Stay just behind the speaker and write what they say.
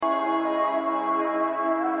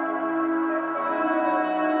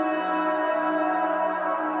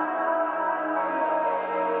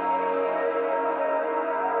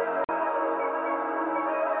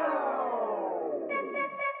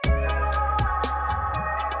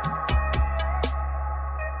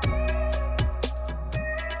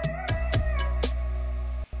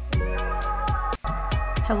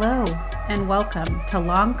Hello, and welcome to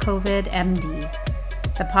Long COVID MD,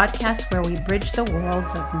 the podcast where we bridge the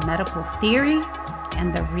worlds of medical theory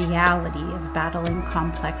and the reality of battling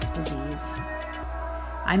complex disease.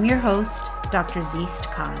 I'm your host, Dr. Zeest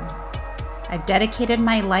Khan. I've dedicated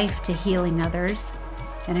my life to healing others,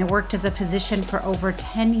 and I worked as a physician for over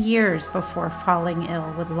 10 years before falling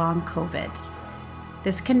ill with long COVID.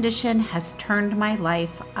 This condition has turned my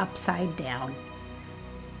life upside down.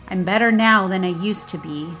 I'm better now than I used to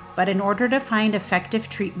be, but in order to find effective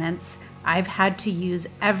treatments, I've had to use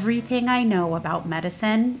everything I know about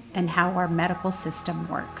medicine and how our medical system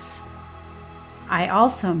works. I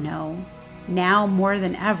also know, now more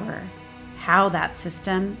than ever, how that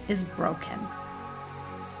system is broken.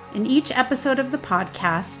 In each episode of the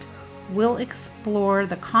podcast, we'll explore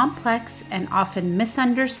the complex and often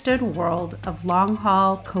misunderstood world of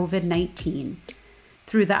long-haul COVID-19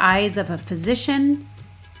 through the eyes of a physician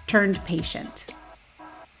turned patient.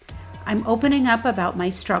 I'm opening up about my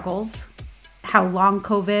struggles, how long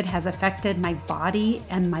COVID has affected my body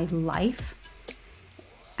and my life.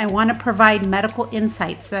 I want to provide medical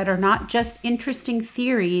insights that are not just interesting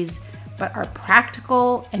theories, but are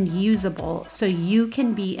practical and usable so you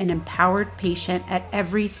can be an empowered patient at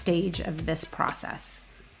every stage of this process.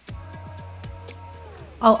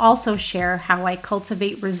 I'll also share how I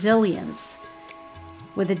cultivate resilience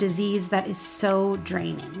with a disease that is so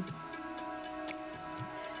draining.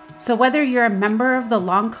 So whether you're a member of the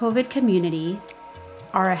long COVID community,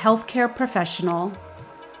 are a healthcare professional,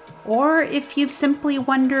 or if you've simply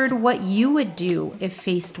wondered what you would do if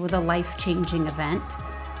faced with a life-changing event,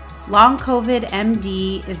 Long COVID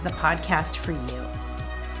MD is the podcast for you.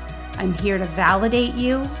 I'm here to validate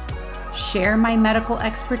you, share my medical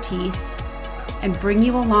expertise, and bring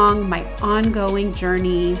you along my ongoing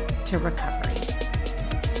journey to recovery.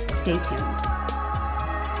 Stay tuned.